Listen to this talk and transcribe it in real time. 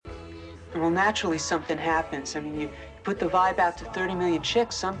Well, naturally something happens. I mean, you put the vibe out to 30 million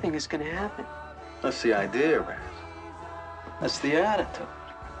chicks, something is going to happen. That's the idea, Raz. That's the attitude.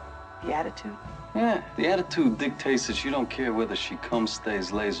 The attitude? Yeah, the attitude dictates that you don't care whether she comes,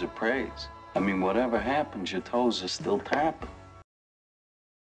 stays, lays, or prays. I mean, whatever happens, your toes are still tapping.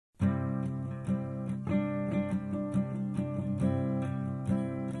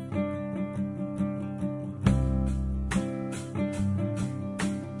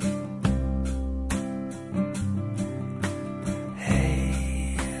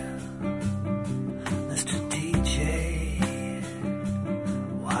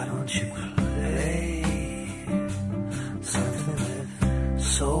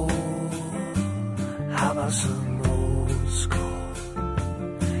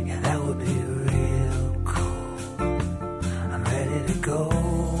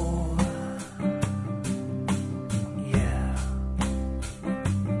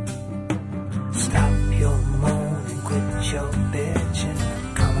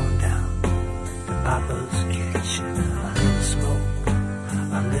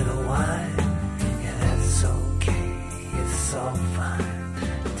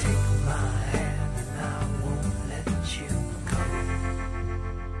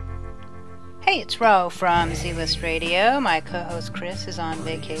 Hey, it's Ro from ZZZlist Radio. My co-host Chris is on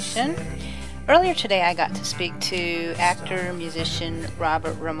vacation. Earlier today I got to speak to actor-musician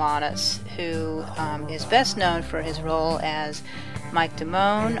Robert Romanus, who is best known for his role as Mike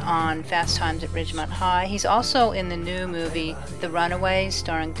Damone on Fast Times at Ridgemont High. He's also in the new movie The Runaways,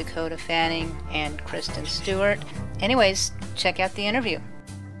 starring Dakota Fanning and Kristen Stewart. Anyways, check out the interview.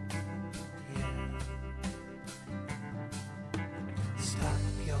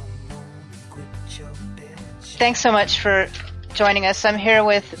 Thanks so much for joining us. I'm here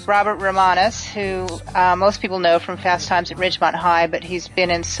with Robert Romanus, who most people know from Fast Times at Ridgemont High, but he's been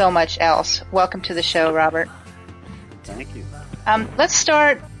in so much else. Welcome to the show, Robert. Thank you. Let's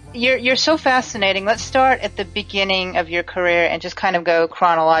start. You're so fascinating. Let's start at the beginning of your career and just kind of go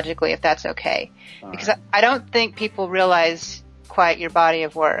chronologically, if that's okay. Because I don't think people realize quite your body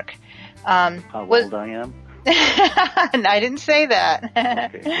of work. How old I am? I didn't say that.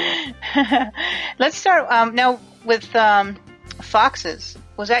 Okay, yeah. Let's start now with Foxes.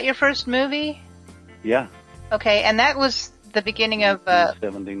 Was that your first movie? Yeah. Okay, and that was the beginning of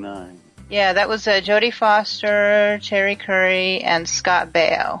 79. Yeah, that was Jodie Foster, Terry Curry, and Scott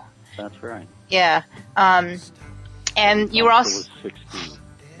Baio. That's right. Yeah. And you were also... was 16.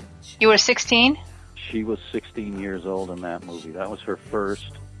 You were 16? She was 16 years old in that movie. That was her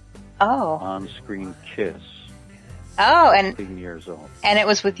first on-screen kiss. Oh, and 16 years old. And it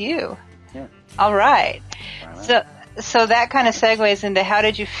was with you. Yeah. All right. So that kind of segues into how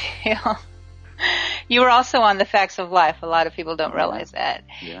did you feel? You were also on The Facts of Life. A lot of people don't realize that.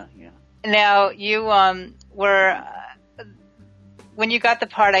 Yeah, yeah. Now, you were when you got the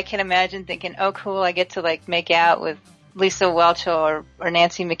part, I can imagine thinking, oh, cool, I get to, like, make out with Lisa Welch or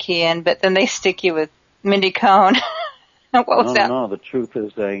Nancy McKeon, but then they stick you with Mindy Cohn. What was that? No, the truth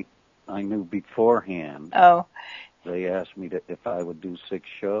is I knew beforehand. Oh. They asked me if I would do 6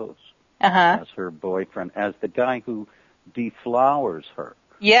 shows as her boyfriend, as the guy who deflowers her.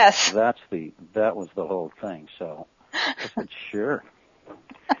 Yes. That was the whole thing. So I said, sure.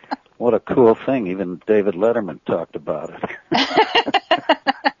 What a cool thing. Even David Letterman talked about it.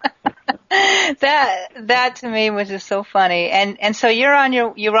 That to me was just so funny. And so you're on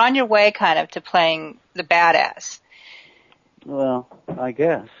your way kind of to playing the badass. Well, I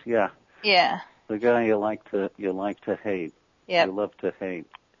guess, yeah. Yeah. The guy you like to hate. Yep. You love to hate.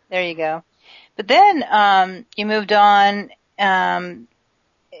 There you go. But then you moved on.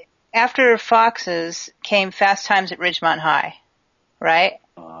 After Foxes came Fast Times at Ridgemont High, right?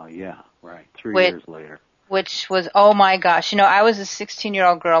 Yeah, right. 3 years later. Which was, oh my gosh. You know, I was a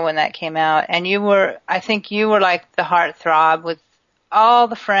 16-year-old girl when that came out, and I think you were like the heartthrob with all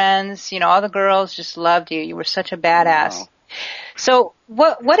the friends, you know, all the girls just loved you. You were such a badass. Wow. So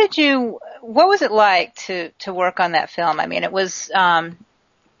what was it like to work on that film? I mean, it was,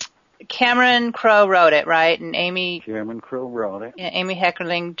 Cameron Crowe wrote it, right? And Cameron Crowe wrote it. Amy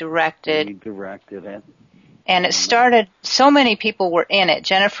Heckerling directed. He directed it. And it started, so many people were in it.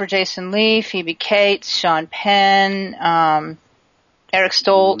 Jennifer Jason Leigh, Phoebe Cates, Sean Penn, Eric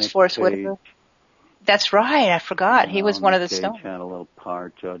Stoltz, Forrest Whitaker. That's right, I forgot. He was one of the Stones. Had a little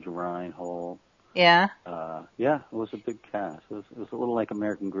part, Judge Reinhold. Yeah. Yeah, it was a big cast. It was a little like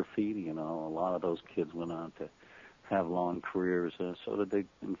American Graffiti, you know. A lot of those kids went on to have long careers. So did they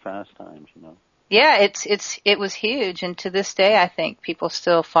in Fast Times, you know. Yeah, it was huge, and to this day, I think people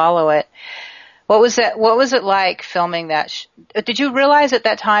still follow it. What was that? What was it like filming that? Did you realize at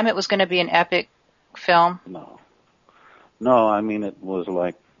that time it was going to be an epic film? No, I mean, it was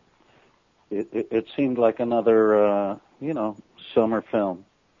like, it seemed like another, summer film.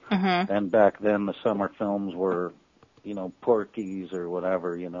 Mm-hmm. And back then the summer films were, Porky's or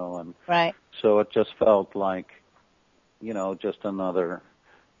whatever, and Right. so it just felt like, just another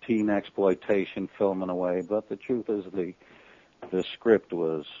teen exploitation film in a way. But the truth is the script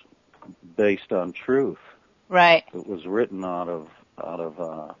was based on truth. Right. It was written out of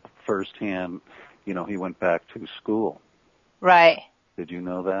firsthand, he went back to school. Right. Did you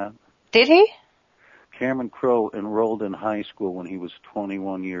know that? Did he? Cameron Crowe enrolled in high school when he was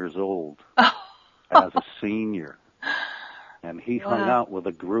 21 years old Oh. as a senior. And he hung Wow. out with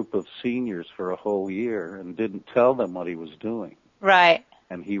a group of seniors for a whole year and didn't tell them what he was doing. Right.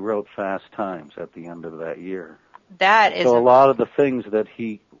 And he wrote Fast Times at the end of that year. That is So a lot of the things that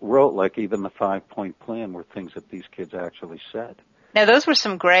he wrote, like even the 5-point plan, were things that these kids actually said. Now those were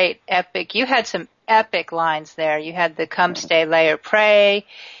some great epic. You had some epic lines there. You had the "Come, stay, lay, or pray."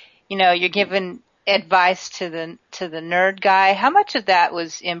 You're giving advice to the nerd guy. How much of that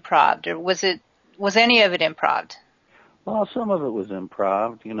was improv, or was any of it improv? Well, some of it was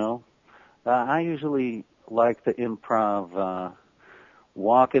improv, I usually like the improv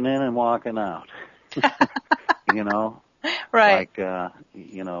walking in and walking out. Right. Like, I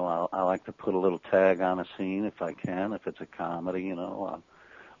like to put a little tag on a scene if I can, if it's a comedy,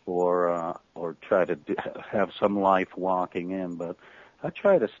 or try to have some life walking in. But I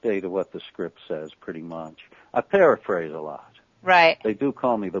try to stay to what the script says pretty much. I paraphrase a lot. Right. They do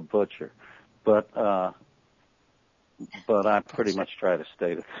call me the butcher, but I pretty much try to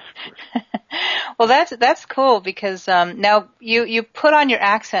stay to the script. Well, that's cool because now you put on your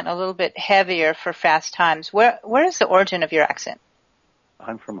accent a little bit heavier for Fast Times. Where is the origin of your accent?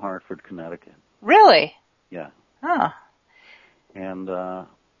 I'm from Hartford, Connecticut. Really? Yeah. Oh. And that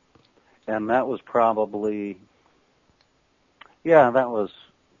was probably, that was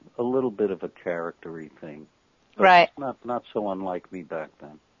a little bit of a character-y thing. But right. Not so unlike me back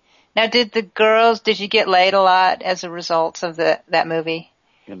then. Now, did you get laid a lot as a result of that movie?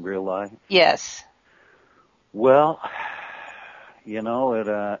 In real life? Yes. Well,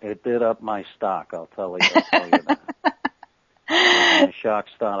 it did up my stock, I'll tell you that. My stock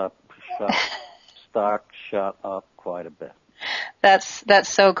shot up quite a bit. That's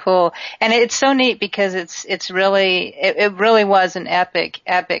so cool. And it's so neat because it really was an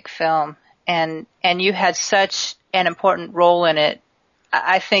epic film. And you had such an important role in it.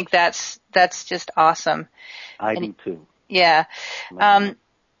 I think that's just awesome. I do too. Yeah.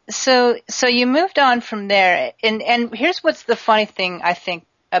 So you moved on from there, and here's what's the funny thing I think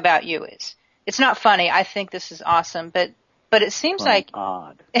about you is, it's not funny. I think this is awesome, but it seems like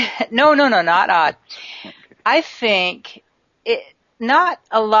odd. No, not odd. Okay. I think not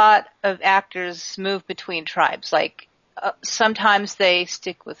a lot of actors move between tribes. Like sometimes they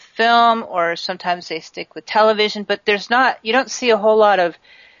stick with film, or sometimes they stick with television, but you don't see a whole lot of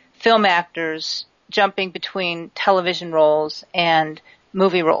film actors jumping between television roles and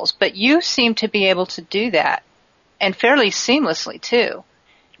movie roles, but you seem to be able to do that, and fairly seamlessly too.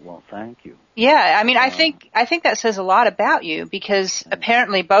 Well, thank you. Yeah, I mean, I think that says a lot about you, because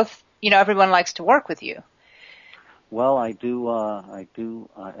apparently both, everyone likes to work with you. Well, I do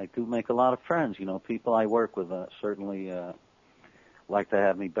make a lot of friends. People I work with certainly like to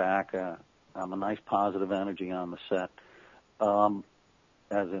have me back. I'm a nice positive energy on the set,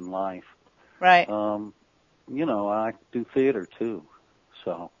 as in life. Right. I do theater too.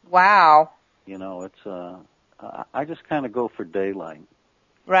 So. Wow. It's I just kind of go for daylight.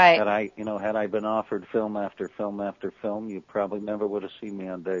 Right. Had I been offered film after film after film, you probably never would have seen me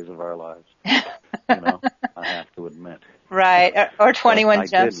on Days of Our Lives. I have to admit. Right. Or 21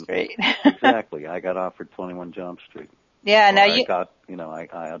 Jump Street. Exactly. I got offered 21 Jump Street. Yeah. Now I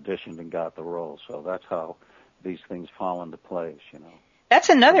auditioned and got the role. So that's how these things fall into place. That's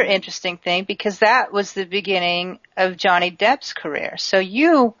another interesting thing, because that was the beginning of Johnny Depp's career. So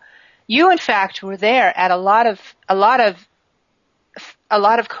you in fact were there at a lot of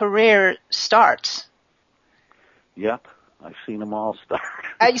career starts. Yep, I've seen them all start.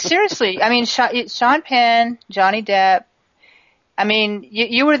 Seriously, I mean, Sean Penn, Johnny Depp. I mean,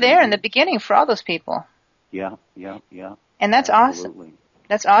 you were there in the beginning for all those people. Yeah. And that's Absolutely. awesome.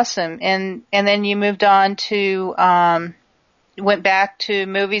 That's awesome. And then you moved on to went back to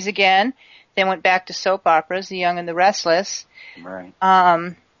movies again, then went back to soap operas, The Young and the Restless. Right.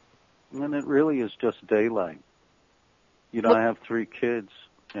 And it really is just daylight. I have 3 kids,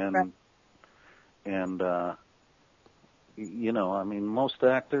 and right. I mean, most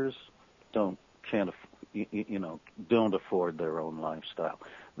actors don't don't afford their own lifestyle.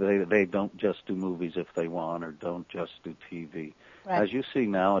 They don't just do movies if they want, or don't just do TV. Right. As you see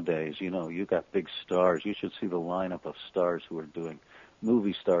nowadays, you got big stars. You should see the lineup of stars who are doing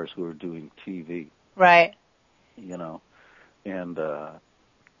movie stars who are doing TV. Right. And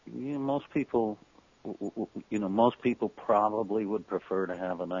most people, most people probably would prefer to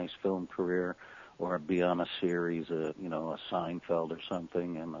have a nice film career or be on a series, a Seinfeld or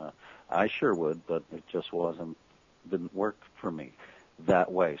something, and I sure would, but it just didn't work for me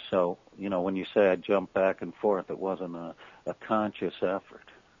that way. So, when you say I jumped back and forth, it wasn't a conscious effort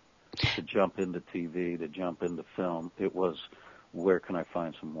to jump into TV, to jump into film. It was, where can I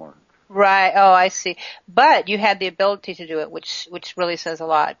find some work? Right. Oh, I see. But you had the ability to do it, which really says a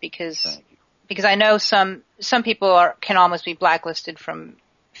lot, because I know some people can almost be blacklisted from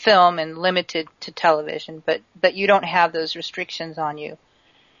film and limited to television, but you don't have those restrictions on you.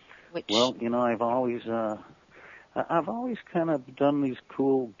 Well, I've always kind of done these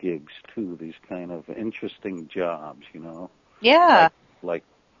cool gigs too, these kind of interesting jobs, Yeah. Like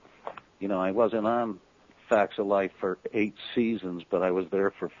I wasn't on Facts of Life for 8 seasons, but I was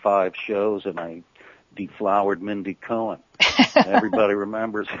there for 5 shows, and I deflowered Mindy Cohen. Everybody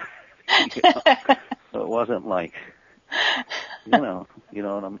remembers. So it wasn't like, what I'm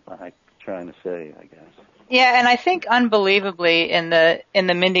trying to say, I guess. Yeah, and I think unbelievably in the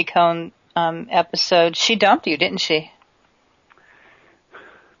Mindy Cohen episode, she dumped you, didn't she?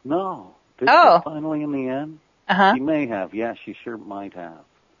 No. Did she finally in the end? Uh-huh. She may have. Yeah, she sure might have.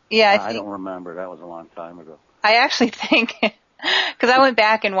 Yeah, I don't remember. That was a long time ago. I actually think, because I went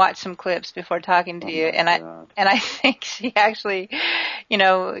back and watched some clips before talking to you, and I think she actually,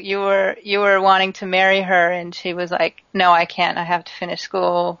 you were wanting to marry her, and she was like, "No, I can't. I have to finish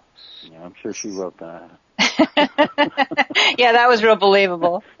school." Yeah, I'm sure she wrote that. Yeah, that was real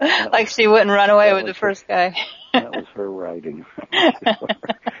believable. Like she wouldn't run away with the first guy. That was her writing.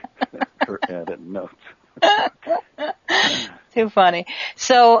 Her edit notes. Too funny.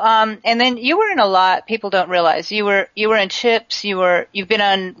 So, and then you were in a lot. People don't realize you were in Chips. You've been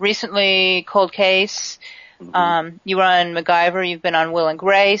on recently Cold Case. Mm-hmm. You were on MacGyver. You've been on Will and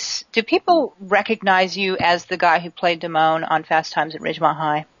Grace. Do people recognize you as the guy who played Damone on Fast Times at Ridgemont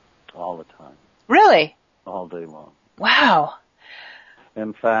High? All the time. Really? All day long. Wow.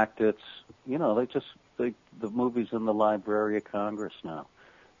 In fact, it's the movie's in the Library of Congress now.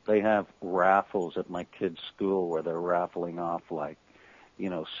 They have raffles at my kids' school where they're raffling off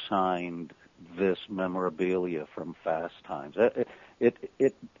signed this memorabilia from Fast Times.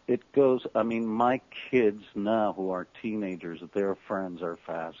 It goes. I mean, my kids now who are teenagers, their friends are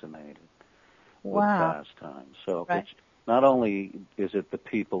fascinated with Fast Times. So right. It's not only is it the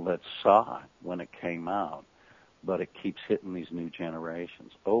people that saw it when it came out, but it keeps hitting these new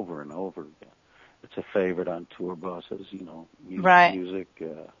generations over and over again. It's a favorite on tour buses, right.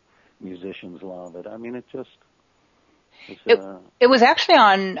 Musicians love it. I mean, it was actually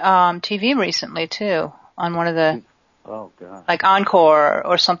on TV recently too, on one of the, like Encore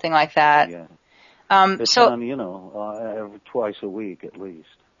or something like that. Yeah. It's on, twice a week at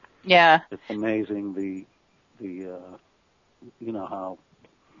least. Yeah. It's amazing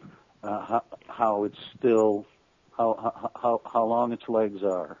how it's still, how long its legs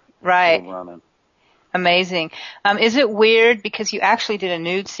are. Right. Still running. Amazing. Is it weird, because you actually did a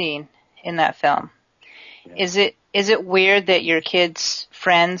nude scene in that film? Yeah. Is it weird that your kids'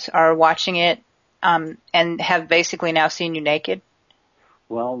 friends are watching it and have basically now seen you naked?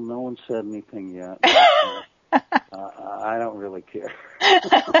 Well, no one said anything yet. I don't really care.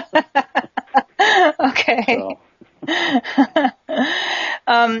 Okay.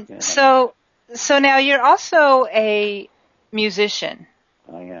 So now you're also a musician.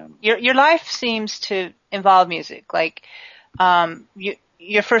 I am. Your life seems to involve music. Like,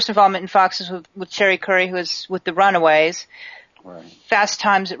 your first involvement in Fox is with Cherry Curry, who was with the Runaways. Right. Fast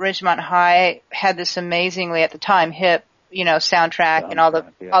Times at Ridgemont High had this amazingly, at the time, hip, soundtrack and all the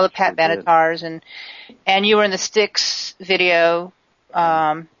Pat Benetars, and you were in the Styx video.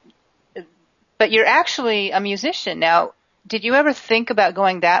 But you're actually a musician now. Did you ever think about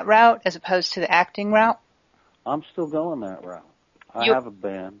going that route as opposed to the acting route? I'm still going that route. I have a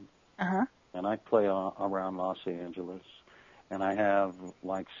band, and I play around Los Angeles, and I have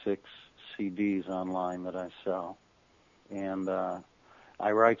like 6 CDs online that I sell. And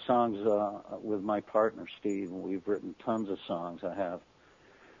I write songs with my partner, Steve, and we've written tons of songs. I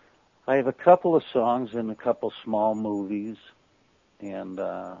have a couple of songs in a couple small movies, and,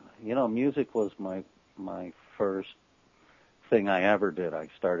 music was my first thing I ever did. I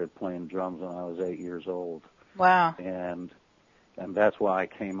started playing drums when I was 8 years old. Wow. And and that's why I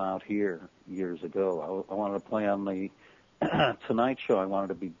came out here years ago. I wanted to play on the Tonight Show. I wanted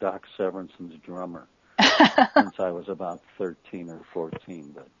to be Doc Severinsen's drummer since I was about 13 or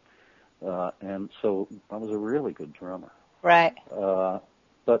 14. And so I was a really good drummer. Right.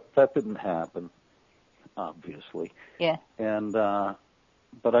 But that didn't happen, obviously. Yeah. And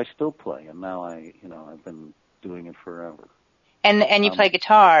but I still play, and now I've been doing it forever. And you play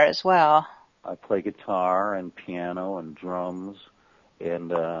guitar as well. I play guitar and piano and drums,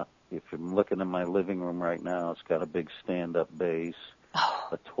 and if I'm looking in my living room right now, it's got a big stand-up bass,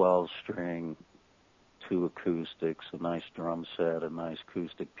 a 12-string, 2 acoustics, a nice drum set, a nice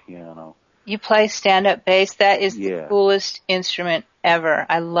acoustic piano. You play stand-up bass? That is the coolest instrument ever.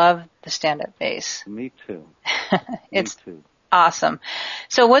 I love the stand-up bass. Me too. It's Me too. Awesome.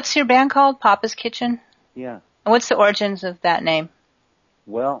 So what's your band called? Papa's Kitchen? Yeah. And what's the origins of that name?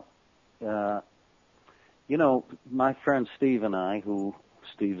 Well, my friend Steve and I,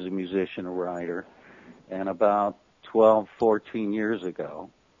 Steve's a musician, a writer, and about 12, 14 years ago,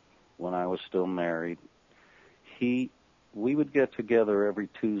 when I was still married, we would get together every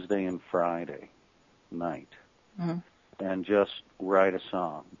Tuesday and Friday night and just write a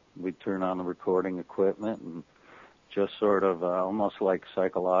song. We'd turn on the recording equipment and just sort of almost like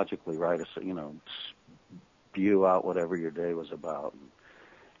psychologically write spew out whatever your day was about.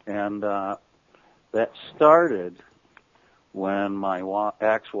 And that started when my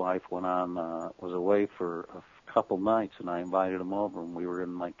ex-wife was away for a couple nights, and I invited him over, and we were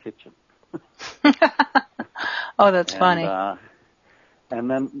in my kitchen. Oh, that's funny. And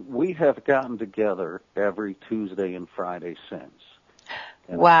then we have gotten together every Tuesday and Friday since.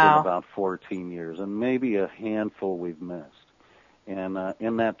 And wow. It's been about 14 years, and maybe a handful we've missed. And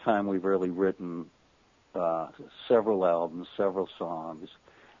in that time, we've really written several albums, several songs,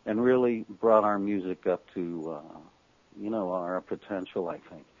 and really brought our music up to, our potential, I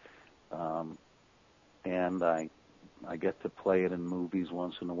think. And I get to play it in movies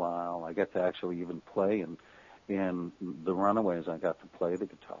once in a while. I get to actually even play in The Runaways. I got to play the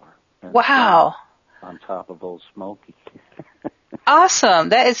guitar. Wow. On top of Old Smokey. Awesome.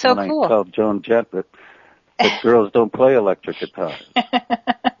 That is so cool. I told Joan Jett that girls don't play electric guitar.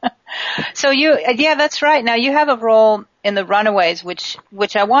 So that's right. Now you have a role in The Runaways, which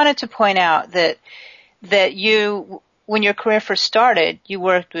I wanted to point out that you, when your career first started, you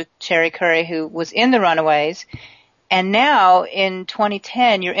worked with Cherry Curry, who was in The Runaways, and now in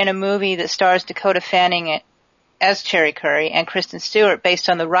 2010 you're in a movie that stars Dakota Fanning as Cherry Curry and Kristen Stewart, based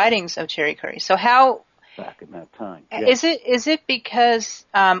on the writings of Cherry Curry. So how? Back in that time. Is it because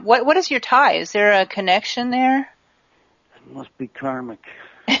what is your tie? Is there a connection there? It must be karmic.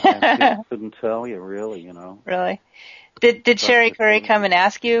 I couldn't tell you, really, Really? Did Cherry Curry come and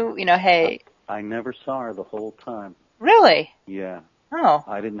ask you, hey? I never saw her the whole time. Really? Yeah. Oh.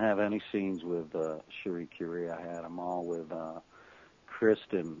 I didn't have any scenes with Cherie Currie. I had them all with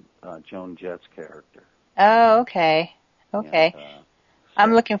Kristen, Joan Jett's character. Oh, okay. Okay. And,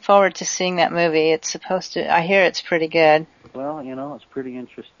 I'm looking forward to seeing that movie. I hear it's pretty good. Well, it's pretty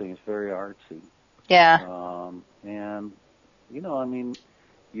interesting. It's very artsy. Yeah. And,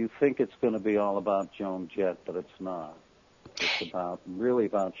 you think it's going to be all about Joan Jett, but it's not. It's really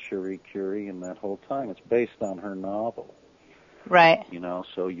about Cherie Currie, and that whole time it's based on her novel. Right.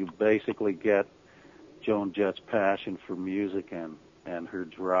 So you basically get Joan Jett's passion for music and her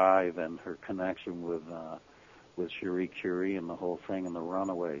drive and her connection with Cherie Currie and the whole thing and The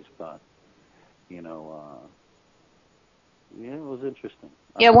Runaways. But, it was interesting.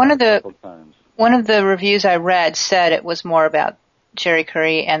 Yeah, one of the reviews I read said it was more about Cherry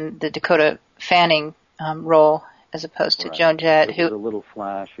Currie and the Dakota Fanning role as opposed to Joan Jett. It was a little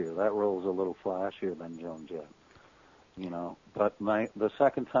flashier. That role's a little flashier than Joan Jett. But the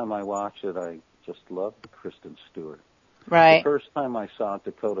second time I watched it, I just loved Kristen Stewart. Right. The first time I saw it,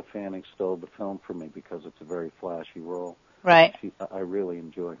 Dakota Fanning stole the film from me because it's a very flashy role. Right. I really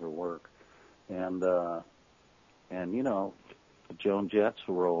enjoy her work. And Joan Jett's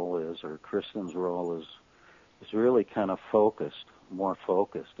role or Kristen's role is really kind of more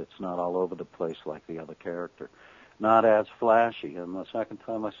focused. It's not all over the place like the other character. Not as flashy. And the second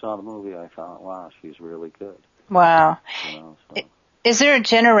time I saw the movie, I thought, wow, she's really good. Wow. Is there a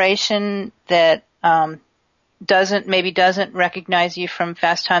generation that doesn't recognize you from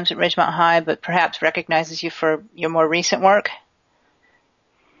Fast Times at Ridgemont High, but perhaps recognizes you for your more recent work?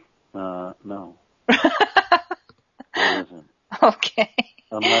 No. There isn't. Okay.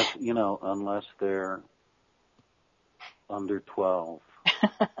 Unless they're under 12.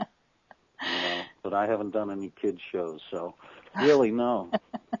 But I haven't done any kids shows, so really no.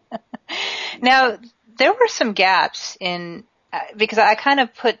 Now, there were some gaps in because I kind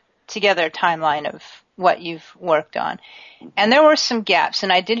of put together a timeline of what you've worked on. And there were some gaps,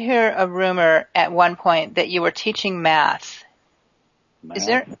 and I did hear a rumor at one point that you were teaching math. Math? Is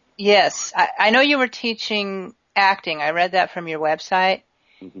there? Yes. I know you were teaching acting. I read that from your website.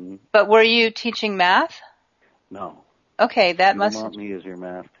 Mm-hmm. But were you teaching math? No. Okay, that You must... don't want me as your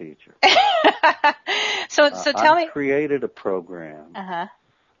math teacher. So tell me... I created a program. Uh-huh.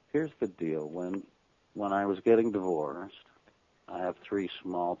 Here's the deal. When I was getting divorced, I have 3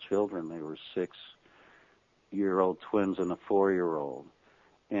 small children. They were 6-year-old twins and a 4-year-old.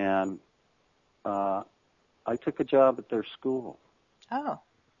 And I took a job at their school. Oh.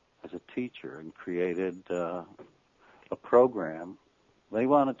 As a teacher, and created a program. They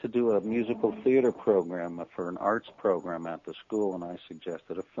wanted to do a musical theater program for an arts program at the school, and I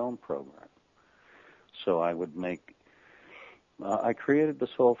suggested a film program. So I would make... I created this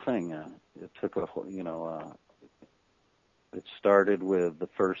whole thing. It took it started with the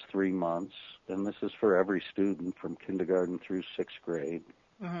first 3 months, and this is for every student from kindergarten through 6th grade.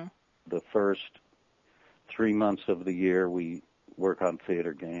 Mm-hmm. The first 3 months of the year, we work on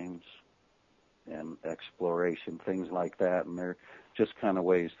theater games and exploration, things like that, and they're just kind of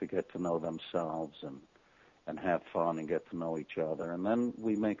ways to get to know themselves and have fun and get to know each other. And then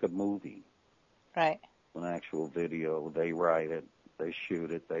we make a movie. Right. An actual video. They write it, they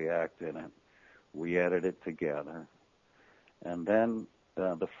shoot it, they act in it, we edit it together. And then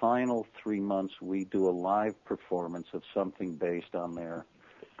the final 3 months, we do a live performance of something based on their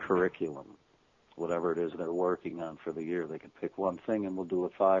curriculum. Whatever it is they're working on for the year. They can pick one thing, and we'll do a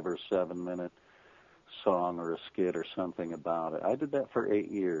 5 or 7 minute song or a skit or something about it. I did that for 8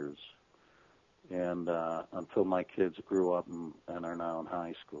 years, and until my kids grew up and are now in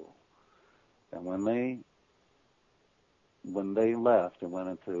high school. And when they left and went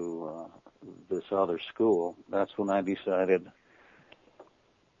into this other school, that's when I decided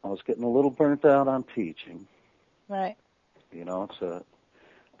I was getting a little burnt out on teaching. Right. You know,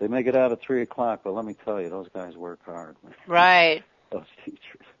 they make it out at 3 o'clock, but let me tell you, those guys work hard. Right. Those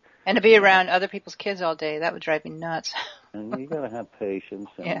teachers. And to be around other people's kids all day, that would drive me nuts. And you got to have patience.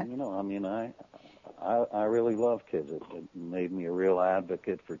 And, yeah. you know, I mean, I really love kids. It made me a real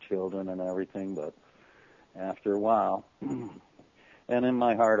advocate for children and everything, but after a while, and in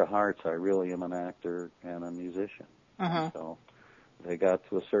my heart of hearts, I really am an actor and a musician. Uh-huh. So they got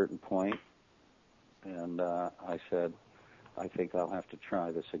to a certain point, and I said, I think I'll have to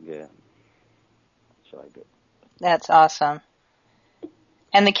try this again. So I did. That's awesome.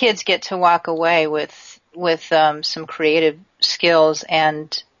 And the kids get to walk away with some creative skills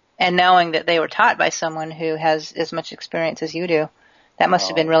and knowing that they were taught by someone who has as much experience as you do. That must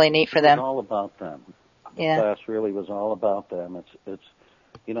have been really neat for them. It was all about them. Yeah. The class really was all about them. It's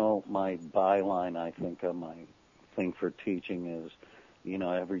you know, my byline, I think, of my thing for teaching is, you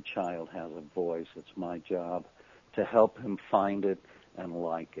know, every child has a voice. It's my job to help him find it and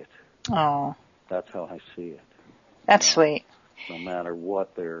like it. Oh. That's how I see it. That's sweet. No matter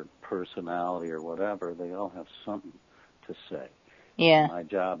what their personality or whatever, they all have something to say. Yeah. My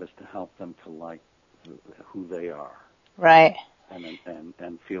job is to help them to like who they are. Right.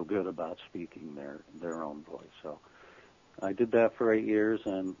 And feel good about speaking their own voice. So I did that for 8 years,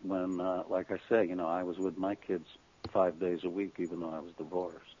 and when, like I say, you know, I was with my kids 5 days a week, even though I was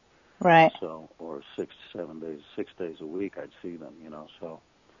divorced. Right. So, or 6 days a week, I'd see them, you know, so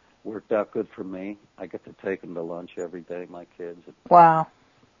worked out good for me. I get to take them to lunch every day, my kids. Wow.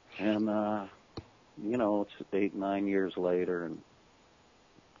 And, you know, it's 8, 9 years later,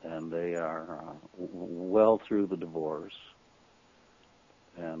 and they are well through the divorce,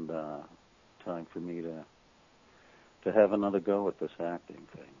 and time for me to have another go at this acting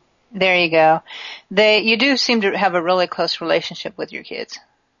thing. There you go. You do seem to have a really close relationship with your kids.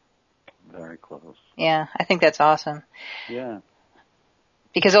 Very close. Yeah, I think that's awesome. Yeah.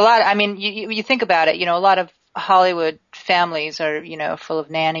 Because you think about it, you know, a lot of Hollywood families are, you know, full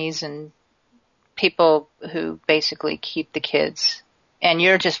of nannies and people who basically keep the kids. And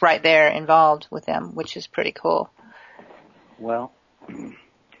you're just right there involved with them, which is pretty cool. Well,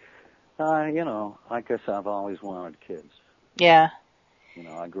 you know, I guess I've always wanted kids. Yeah. You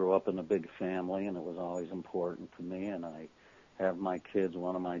know, I grew up in a big family, and it was always important to me, and I have my kids,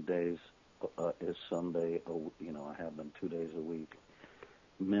 one of my days is Sunday, you know, I have them 2 days a week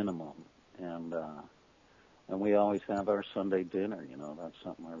minimum, and we always have our Sunday dinner, you know, that's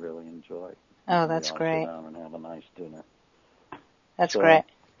something I really enjoy. Oh, that's great. Sit down and have a nice dinner. That's great.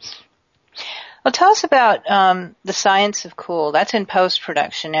 Well, tell us about The Science of Cool. That's in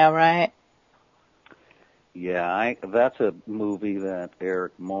post-production now, right? Yeah, that's a movie that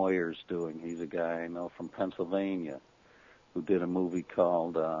Eric Moyer's doing. He's a guy I know from Pennsylvania who did a movie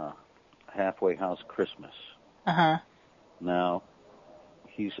called Halfway House Christmas. Uh-huh. Now,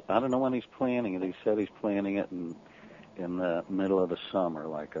 I don't know when he's planning it. He said he's planning it in the middle of the summer,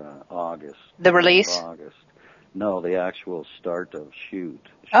 like August. The release? August. No, the actual start of shoot.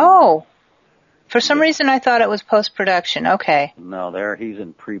 Oh. For some reason I thought it was post-production. Okay. No, he's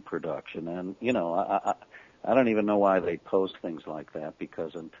in pre-production. And, you know, I don't even know why they post things like that,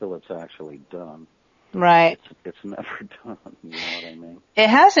 because until it's actually done. Right. It's never done, you know what I mean? It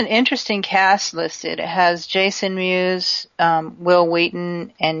has an interesting cast listed. It has Jason Mewes, Will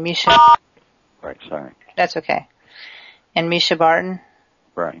Wheaton, and Misha. Right, sorry. That's okay. And Misha Barton.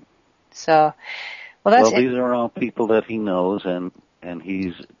 Right. So, well, these are all people that he knows, and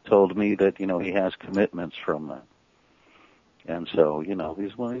he's told me that, you know, he has commitments from them. And so, you know,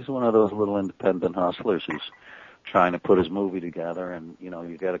 he's one of those little independent hustlers who's trying to put his movie together, and, you know,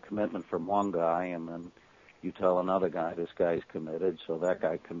 you get a commitment from one guy, and then you tell another guy this guy's committed, so that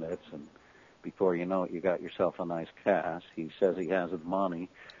guy commits, and before you know it, you got yourself a nice cast. He says he has the money,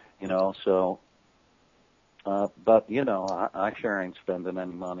 you know, so, but, you know, I sure ain't spending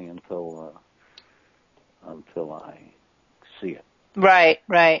any money until I see it. Right.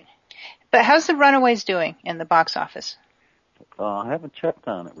 But how's The Runaways doing in the box office? I haven't checked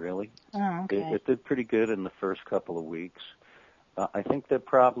on it, really. Oh, okay. It did pretty good in the first couple of weeks. I think the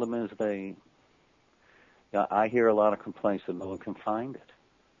problem is I hear a lot of complaints that no one can find it.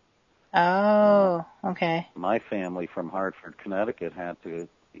 Oh, okay. My family from Hartford, Connecticut had to,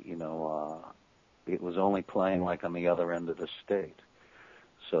 you know, it was only playing like on the other end of the state.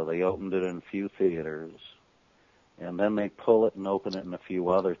 So they opened it in a few theaters, and then they pull it and open it in a few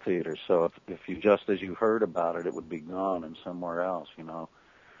other theaters. So if you just as you heard about it, it would be gone and somewhere else, you know.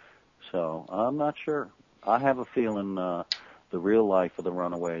 So I'm not sure. I have a feeling the real life of The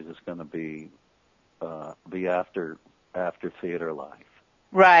Runaways is going to be after theater life.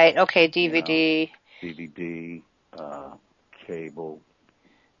 Right. Okay. DVD. You know, DVD, cable.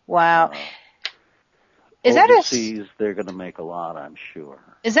 Wow. Overseas, they're going to make a lot, I'm sure.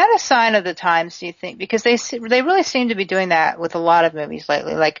 Is that a sign of the times, do you think? Because they really seem to be doing that with a lot of movies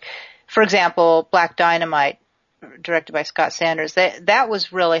lately. Like, for example, Black Dynamite, directed by Scott Sanders. That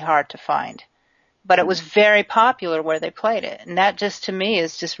was really hard to find, but it was very popular where they played it, and that just to me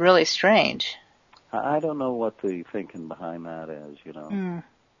is just really strange. I don't know what the thinking behind that is. You know,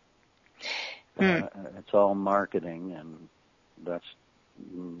 it's all marketing, and that's.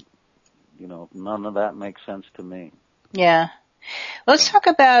 You know, none of that makes sense to me. Yeah. Let's talk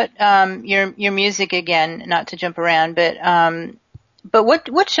about your music again, not to jump around, but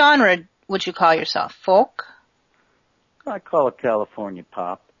what genre would you call yourself? Folk? I call it California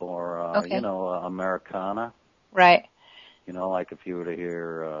pop or you know, Americana. Right. You know, like if you were to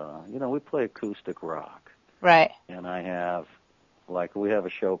hear you know, we play acoustic rock. Right. And we have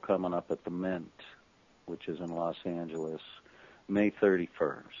a show coming up at the Mint, which is in Los Angeles, May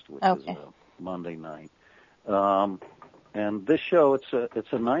 31st, which is a Monday night. And this show,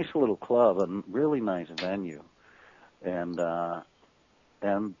 it's a nice little club, a really nice venue. And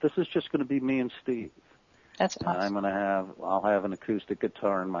this is just going to be me and Steve. That's awesome. And I'll have an acoustic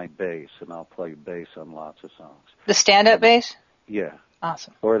guitar and my bass, and I'll play bass on lots of songs. The stand-up bass? Yeah.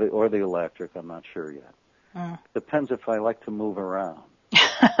 Awesome. Or the electric, I'm not sure yet. Depends if I like to move around.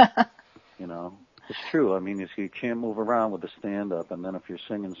 You know? It's true. I mean, you can't move around with the stand-up, and then if you're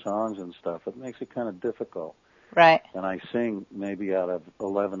singing songs and stuff, it makes it kind of difficult. Right. And I sing, maybe out of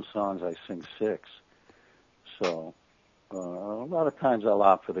 11 songs, I sing 6. So a lot of times I'll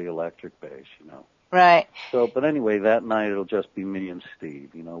opt for the electric bass, you know. Right. So, but anyway, that night it'll just be me and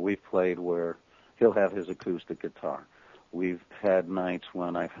Steve. You know, we've played where he'll have his acoustic guitar. We've had nights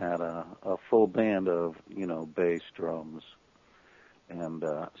when I've had a full band of, you know, bass, drums. And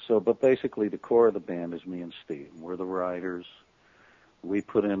but basically the core of the band is me and Steve. We're the writers. We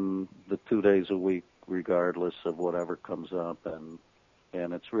put in the 2 days a week regardless of whatever comes up, and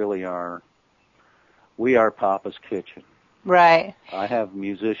it's really we are Papa's Kitchen. Right. I have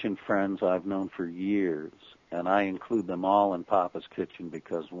musician friends I've known for years, and I include them all in Papa's Kitchen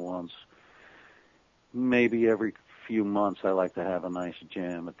because once, maybe every few months, I like to have a nice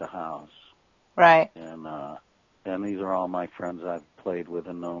jam at the house. Right. And these are all my friends I've played with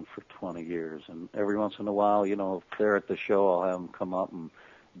and known for 20 years. And every once in a while, you know, if they're at the show, I'll have them come up and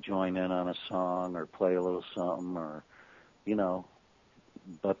join in on a song or play a little something or, you know.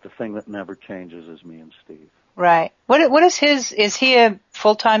 But the thing that never changes is me and Steve. Right. What is is he a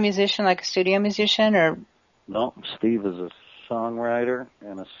full-time musician, like a studio musician, or? No, Steve is a songwriter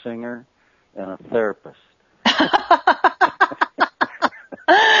and a singer and a therapist.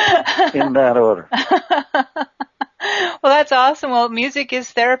 In that order. Well, that's awesome. Well, music is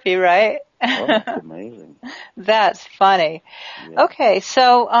therapy, right? Oh, it's amazing. That's funny. Yeah. Okay,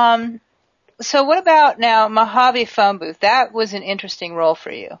 so what about now Mojave Phone Booth? That was an interesting role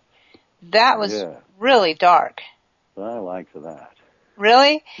for you. That was really dark. I liked that.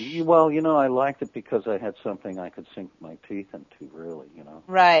 Really? Well, I liked it because I had something I could sink my teeth into, really,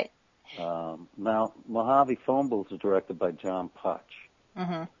 Right. Now, Mojave Phone Booth is directed by John Putch.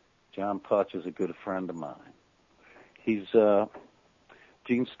 Mm-hmm. John Putch is a good friend of mine. He's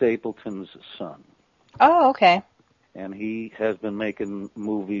Gene Stapleton's son. Oh, okay. And he has been making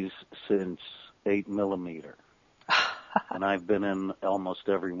movies since 8mm. And I've been in almost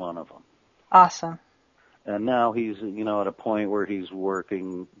every one of them. Awesome. And now he's, at a point where he's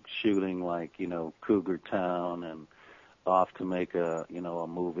shooting like, Cougar Town and off to make a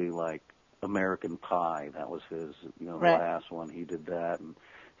movie like American Pie. That was his, the last one. He did that. And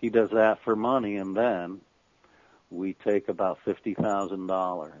he does that for money. And then we take about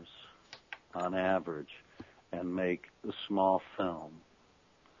 $50,000 on average and make a small film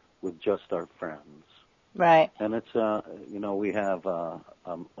with just our friends. Right. And it's, we have a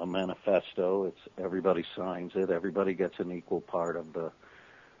manifesto. It's everybody signs it. Everybody gets an equal part of the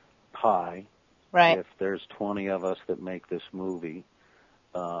pie. Right. If there's 20 of us that make this movie,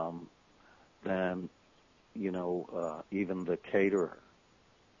 then, even the caterer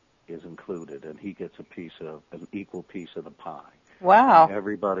is included, and he gets an equal piece of the pie. Wow. And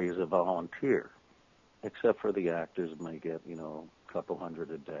everybody is a volunteer, except for the actors may get, a couple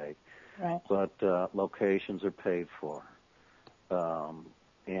hundred a day. Right. But locations are paid for.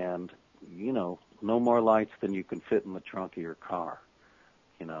 And, no more lights than you can fit in the trunk of your car.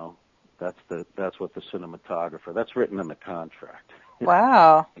 That's what the cinematographer, that's written in the contract.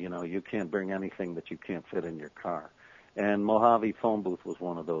 Wow. You can't bring anything that you can't fit in your car. And Mojave Phone Booth was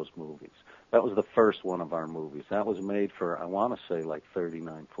one of those movies. That was the first one of our movies. That was made for, I want to say, like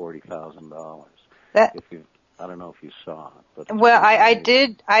 $39,000, $40,000. I don't know if you saw it, but well, I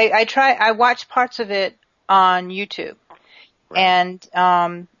did. I watched parts of it on YouTube, right.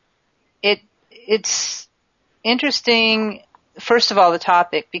 And it's interesting. First of all, the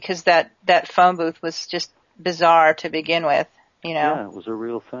topic, because that phone booth was just bizarre to begin with. Yeah, it was a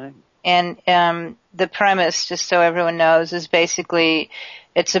real thing. And the premise, just so everyone knows, is basically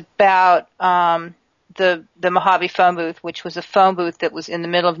it's about the Mojave phone booth, which was a phone booth that was in the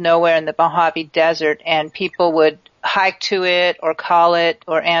middle of nowhere in the Mojave Desert, and people would hike to it or call it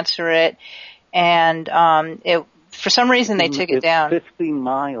or answer it, and for some reason they took it down. 50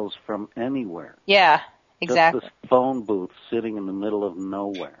 miles from anywhere. Yeah, exactly. Just this phone booth sitting in the middle of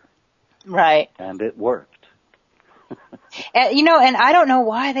nowhere. Right. And it worked. And I don't know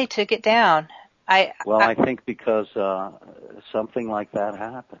why they took it down. I think because something like that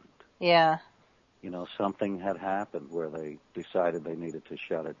happened. Yeah. Something had happened where they decided they needed to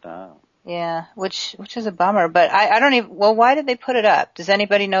shut it down. Yeah, which is a bummer. But I don't even. Well, why did they put it up? Does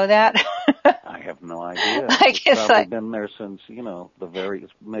anybody know that? I have no idea. It's probably been there since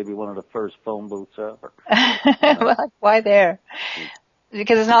maybe one of the first phone booths ever. Well, why there?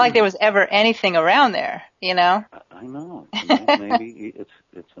 Because it's not like there was ever anything around there, I know. Maybe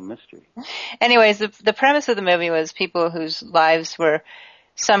it's a mystery. Anyways, the premise of the movie was people whose lives were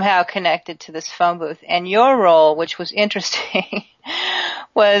somehow connected to this phone booth. And your role, which was interesting,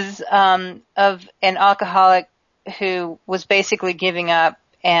 was of an alcoholic who was basically giving up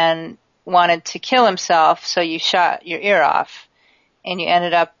and wanted to kill himself, so you shot your ear off. And you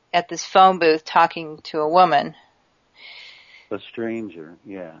ended up at this phone booth talking to a woman. A stranger,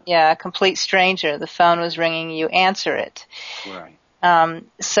 yeah. Yeah, a complete stranger. The phone was ringing. You answer it. Right.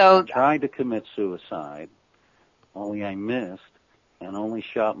 So I tried to commit suicide, only I missed and only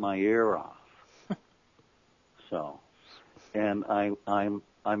shot my ear off. And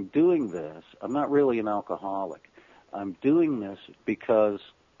I'm doing this. I'm not really an alcoholic. I'm doing this because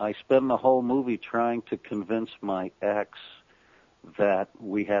I spend the whole movie trying to convince my ex that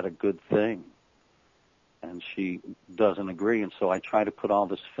we had a good thing. And she doesn't agree, and so I try to put all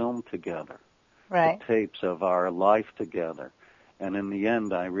this film together, right. The tapes of our life together, and in the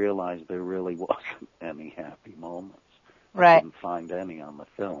end, I realized there really wasn't any happy moments. Right. I didn't find any on the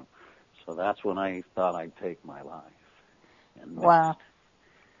film, so that's when I thought I'd take my life. And wow,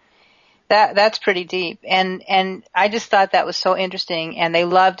 that's pretty deep, and I just thought that was so interesting, and they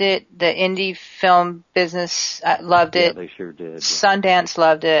loved it. The indie film business loved it. Yeah, they sure did. Sundance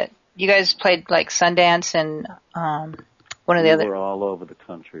loved it. You guys played like Sundance and one of the other. We were all over the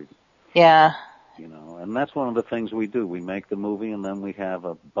country. Yeah. And that's one of the things we do. We make the movie and then we have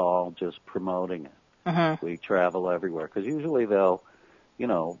a ball just promoting it. Mm-hmm. We travel everywhere because usually they'll,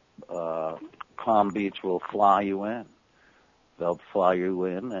 Palm Beach will fly you in. they'll fly you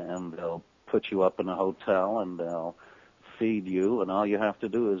in and they'll put you up in a hotel and they'll feed you, and all you have to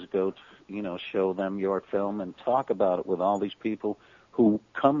do is go, show them your film and talk about it with all these people who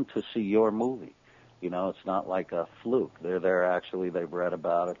come to see your movie. It's not like a fluke. They're there actually. They've read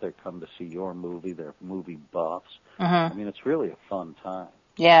about it. They come to see your movie. They're movie buffs. Mm-hmm. I mean, it's really a fun time.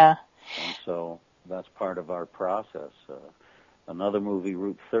 Yeah. And so that's part of our process. Another movie,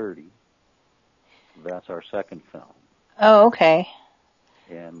 Route 30, that's our second film. Oh, okay.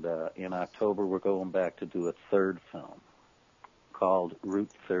 And in October, we're going back to do a third film called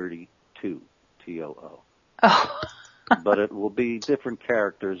Route 32, T-O-O. Oh. But it will be different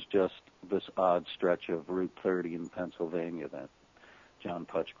characters, just this odd stretch of Route 30 in Pennsylvania that John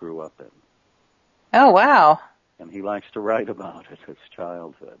Putch grew up in. Oh, wow. And he likes to write about it, his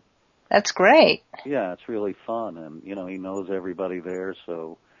childhood. That's great. Yeah, it's really fun. And, he knows everybody there,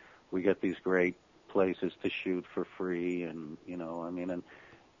 so we get these great places to shoot for free. And, and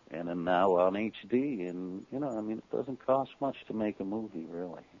then now on HD. And, it doesn't cost much to make a movie,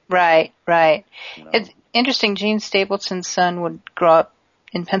 really. Right. It's interesting. Gene Stapleton's son would grow up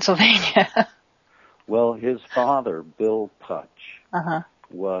in Pennsylvania. Well, his father, Bill Putch,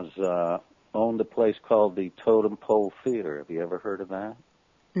 was owned a place called the Totem Pole Theater. Have you ever heard of that?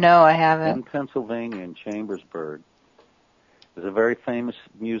 No, I haven't. In Pennsylvania, in Chambersburg, there's a very famous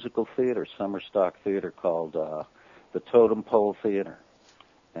musical theater, summer stock theater, called the Totem Pole Theater.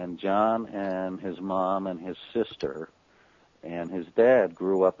 And John and his mom and his sister and his dad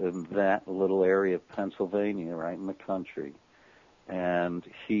grew up in that little area of Pennsylvania, right in the country. And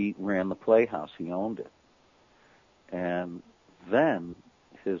he ran the playhouse. He owned it. And then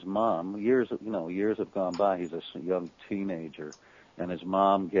his mom, years have gone by. He's a young teenager, and his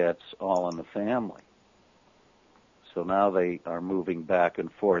mom gets All in the Family. So now they are moving back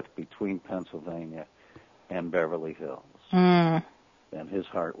and forth between Pennsylvania and Beverly Hills. Mm. And his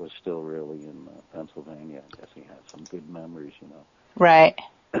heart was still really in Pennsylvania. I guess he had some good memories, Right.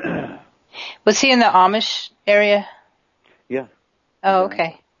 Was he in the Amish area? Yeah. Oh,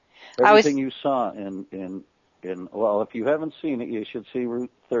 okay. Everything you saw in well, if you haven't seen it, you should see Route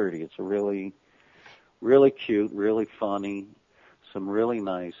 30. It's a really, really cute, really funny, some really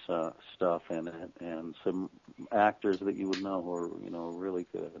nice stuff in it, and some actors that you would know who are, really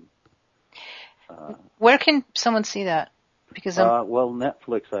good. Where can someone see that? Because well,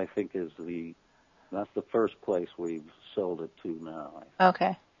 Netflix, I think, that's the first place we've sold it to now.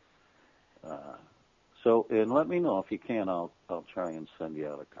 Okay. And let me know if you can. I'll try and send you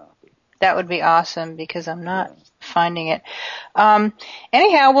out a copy. That would be awesome because I'm not finding it.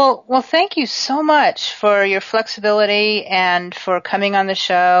 Anyhow, well, thank you so much for your flexibility and for coming on the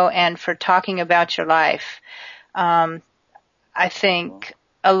show and for talking about your life. I think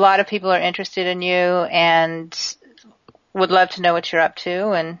a lot of people are interested in you and would love to know what you're up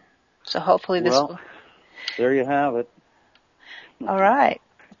to, and so hopefully this will... there you have it. All right.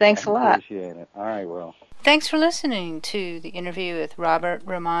 Thanks a lot. Appreciate it. All right, well. Thanks for listening to the interview with Robert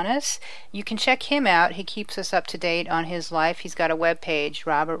Romanus. You can check him out. He keeps us up to date on his life. He's got a webpage,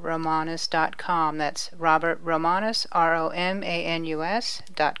 robertromanus.com. That's Robert Romanus,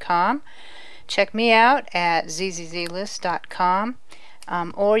 ROMANUS.com. Check me out at ZZZlist.com.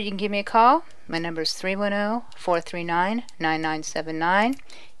 Or you can give me a call. My number is 310-439-9979.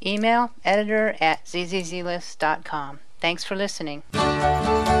 Email editor@ZZZlist.com. Thanks for listening.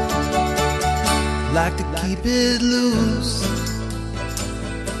 Like to keep it loose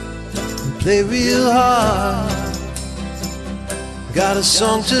and play real hard. Got a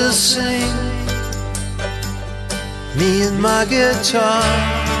song to sing, me and my guitar.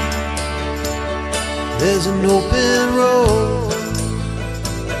 There's an open road,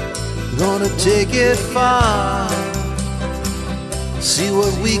 gonna take it far. See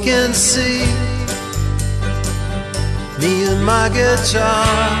what we can see, me and my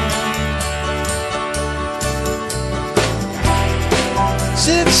guitar.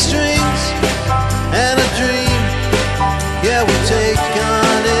 6 strings and a dream, yeah, we take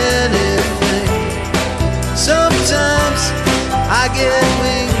on anything. Sometimes I get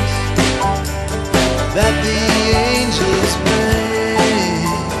wings that the angels bring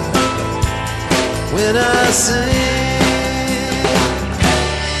when I sing.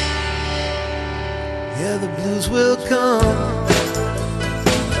 Yeah, the blues will come,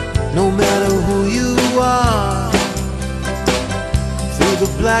 no matter who you are. Through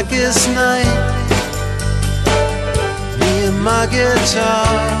the blackest night, me and my guitar.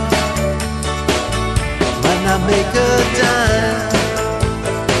 Might not make a dime,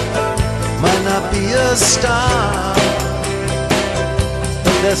 might not be a star,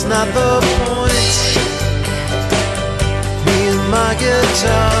 but that's not the point. Me and my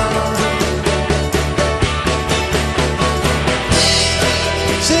guitar.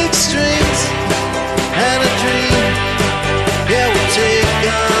 6 strings and a dream. Yeah, we'll take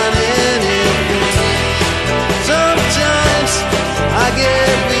on anything. Sometimes I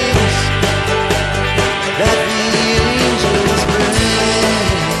get wings that the angels bring.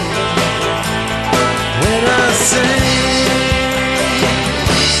 When I sing,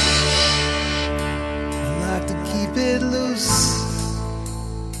 I like to keep it loose.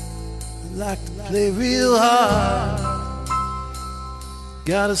 I like to play real hard.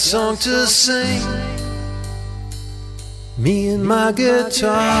 Got a song to sing, me and my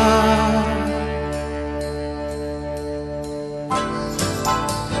guitar.